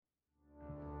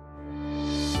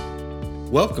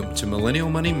Welcome to Millennial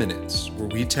Money Minutes, where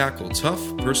we tackle tough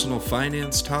personal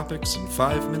finance topics in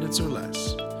 5 minutes or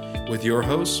less. With your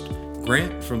host,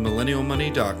 Grant from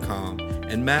MillennialMoney.com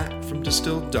and Matt from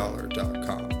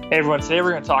DistilledDollar.com. Hey everyone, today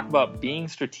we're going to talk about being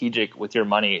strategic with your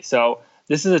money. So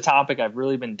this is a topic I've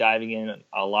really been diving in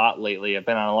a lot lately. I've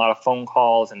been on a lot of phone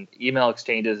calls and email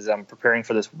exchanges as I'm preparing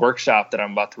for this workshop that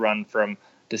I'm about to run from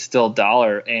Distilled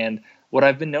Dollar. And what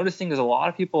I've been noticing is a lot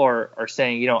of people are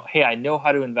saying, hey, I know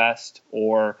how to invest,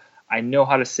 or I know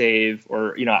how to save,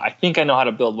 or, I think I know how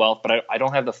to build wealth, but I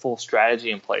don't have the full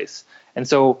strategy in place. And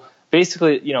so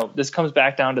basically, this comes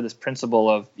back down to this principle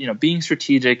of, being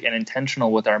strategic and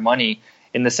intentional with our money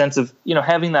in the sense of,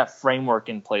 having that framework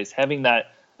in place, having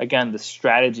that, again, the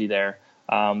strategy there.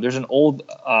 There's an old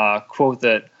quote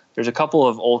there's a couple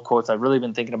of old quotes I've really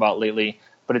been thinking about lately,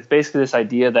 but it's basically this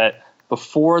idea that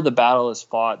before the battle is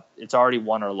fought, it's already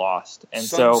won or lost. And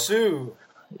Sun Tzu.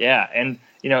 Yeah. And,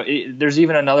 there's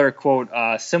even another quote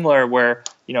similar where,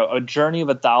 a journey of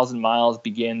 1,000 miles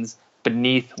begins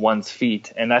beneath one's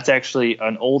feet. And that's actually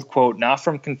an old quote, not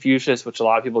from Confucius, which a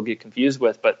lot of people get confused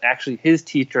with, but actually his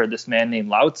teacher, this man named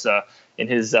Lao Tzu, in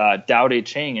his Tao Te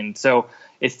Ching. And so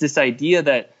it's this idea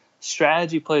that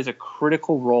strategy plays a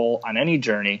critical role on any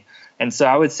journey. And so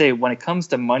I would say when it comes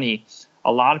to money,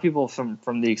 a lot of people from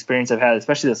the experience I've had,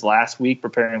 especially this last week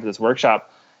preparing for this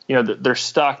workshop, they're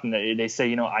stuck and they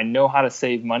say, I know how to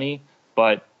save money,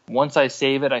 but once I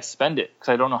save it, I spend it because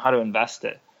I don't know how to invest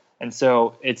it. And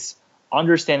so it's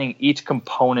understanding each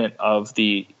component of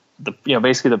the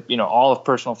basically all of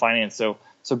personal finance. So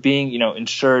being,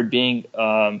 insured, being,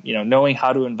 knowing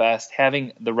how to invest,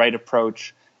 having the right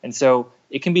approach. And so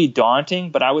it can be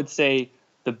daunting, but I would say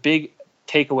the big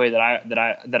takeaway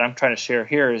that I'm trying to share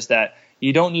here is that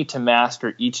you don't need to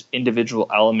master each individual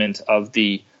element of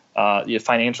the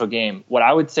financial game. What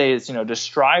I would say is, just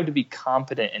strive to be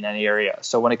competent in any area.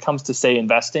 So when it comes to, say,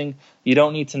 investing, you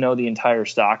don't need to know the entire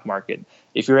stock market.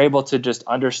 If you're able to just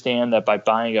understand that by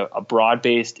buying a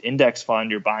broad-based index fund,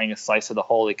 you're buying a slice of the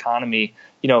whole economy,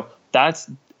 that's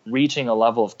reaching a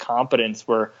level of competence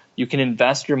where you can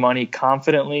invest your money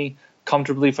confidently,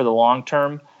 comfortably for the long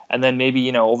term. And then maybe,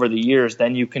 over the years,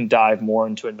 then you can dive more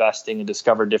into investing and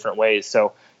discover different ways.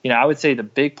 So, I would say the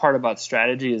big part about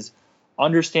strategy is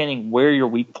understanding where your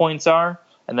weak points are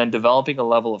and then developing a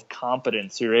level of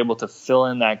competence so you're able to fill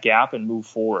in that gap and move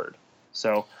forward.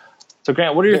 So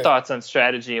Grant, what are your thoughts on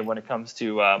strategy when it comes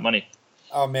to money?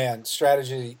 Oh, man.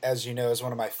 Strategy, as you know, is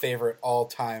one of my favorite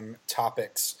all-time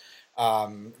topics.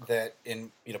 That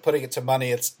in putting it to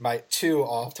money, it's my two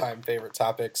all-time favorite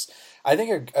topics. I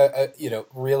think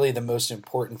really the most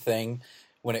important thing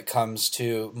when it comes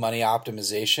to money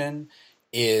optimization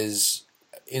is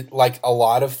like a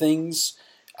lot of things,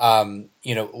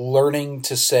 learning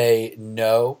to say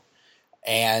no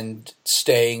and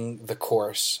staying the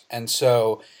course. And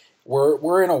so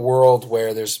we're in a world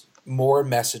where there's more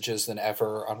messages than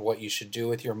ever on what you should do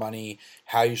with your money,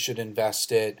 how you should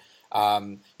invest it.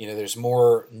 There's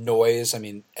more noise. I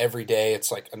mean, every day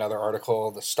it's like another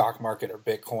article, the stock market or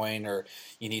Bitcoin, or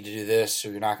you need to do this,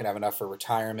 or you're not going to have enough for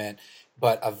retirement.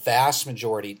 But a vast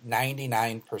majority,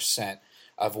 99%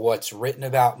 of what's written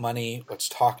about money, what's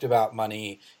talked about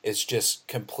money is just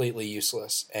completely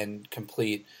useless and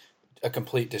a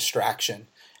complete distraction.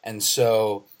 And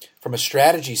so from a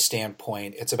strategy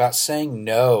standpoint, it's about saying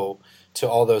no to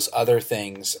all those other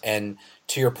things. And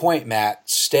to your point, Matt,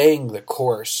 staying the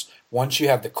course once you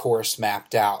have the course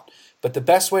mapped out. But the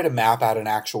best way to map out an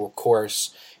actual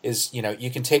course is, you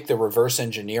can take the reverse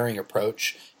engineering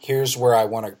approach. Here's where I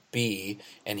want to be,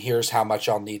 and here's how much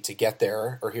I'll need to get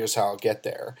there, or here's how I'll get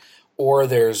there. Or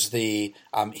there's the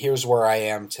here's where I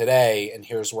am today, and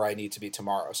here's where I need to be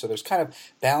tomorrow. So there's kind of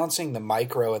balancing the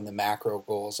micro and the macro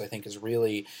goals, I think, is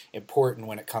really important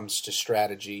when it comes to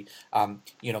strategy.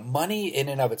 Money in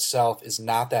and of itself is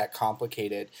not that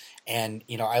complicated. And,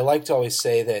 I like to always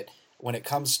say that when it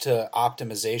comes to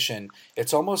optimization,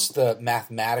 it's almost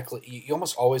you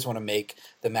almost always want to make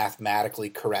the mathematically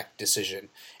correct decision.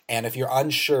 And if you're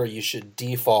unsure, you should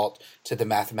default to the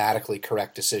mathematically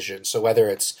correct decision. So whether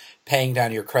it's paying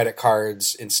down your credit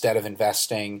cards instead of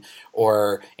investing,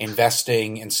 or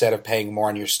investing instead of paying more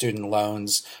on your student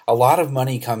loans, a lot of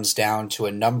money comes down to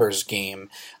a numbers game.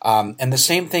 And the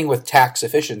same thing with tax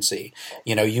efficiency.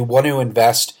 You want to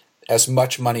invest as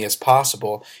much money as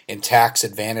possible in tax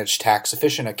advantage, tax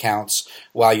efficient accounts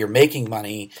while you're making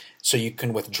money, so you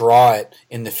can withdraw it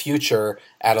in the future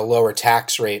at a lower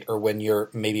tax rate or when you're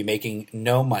maybe making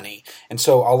no money. And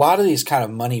so a lot of these kind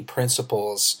of money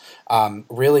principles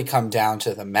really come down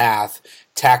to the math,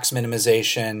 tax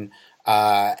minimization,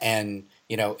 and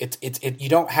You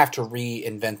don't have to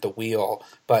reinvent the wheel,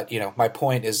 but my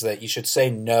point is that you should say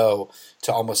no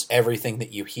to almost everything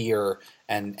that you hear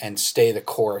and stay the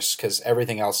course, because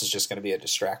everything else is just going to be a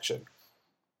distraction.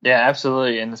 Yeah,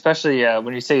 absolutely. And especially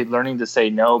when you say learning to say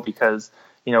no, because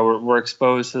we're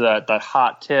exposed to that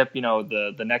hot tip,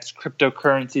 the next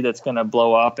cryptocurrency that's going to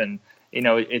blow up, and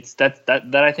it's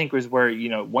that I think is where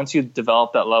once you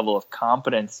develop that level of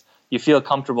competence, you feel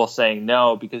comfortable saying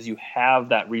no because you have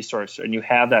that resource and you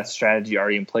have that strategy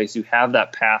already in place. You have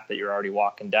that path that you're already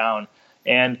walking down.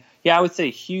 And yeah, I would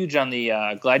say huge on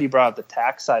the glad you brought up the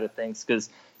tax side of things, because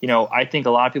I think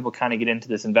a lot of people kind of get into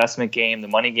this investment game, the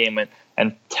money game,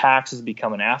 and tax has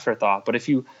become an afterthought. But if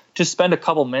you just spend a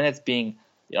couple minutes being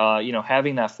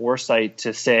having that foresight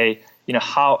to say,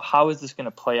 how is this going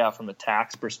to play out from a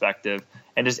tax perspective,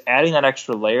 and just adding that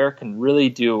extra layer can really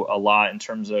do a lot in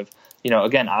terms of,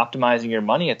 again, optimizing your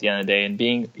money at the end of the day and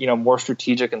being, more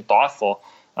strategic and thoughtful.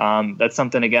 That's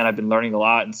something, again, I've been learning a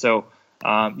lot. And so,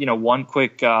 one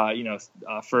quick,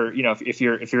 if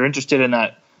you're interested in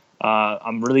that,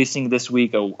 I'm releasing this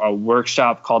week a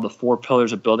workshop called the 4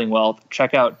 Pillars of Building Wealth.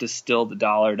 Check out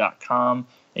distilledollar.com.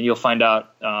 and you'll find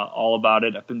out all about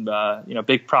it. I've been,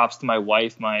 big props to my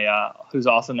wife, who's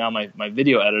also now my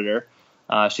video editor.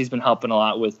 She's been helping a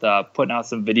lot with putting out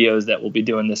some videos that we'll be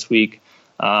doing this week.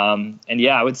 And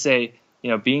yeah, I would say,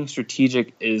 being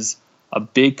strategic is a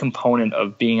big component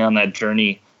of being on that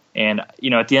journey. And,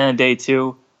 at the end of the day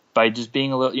too, by just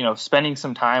being a little, spending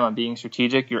some time on being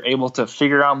strategic, you're able to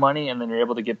figure out money, and then you're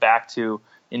able to get back to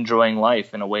enjoying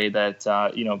life in a way that,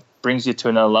 brings you to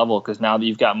another level. Because now that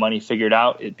you've got money figured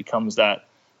out, it becomes that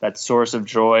source of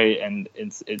joy, and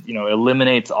it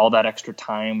eliminates all that extra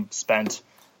time spent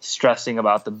stressing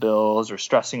about the bills or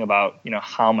stressing about,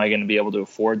 how am I going to be able to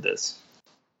afford this?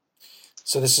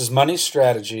 So this is Money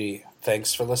Strategy.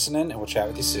 Thanks for listening, and we'll chat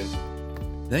with you soon.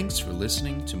 Thanks for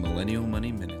listening to Millennial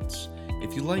Money Minutes.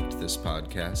 If you liked this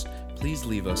podcast, please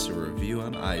leave us a review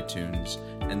on iTunes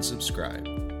and subscribe.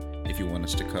 If you want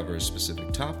us to cover a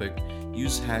specific topic,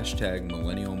 use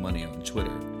 #MillennialMoney on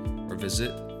Twitter or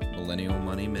visit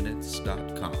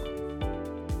millennialmoneyminutes.com.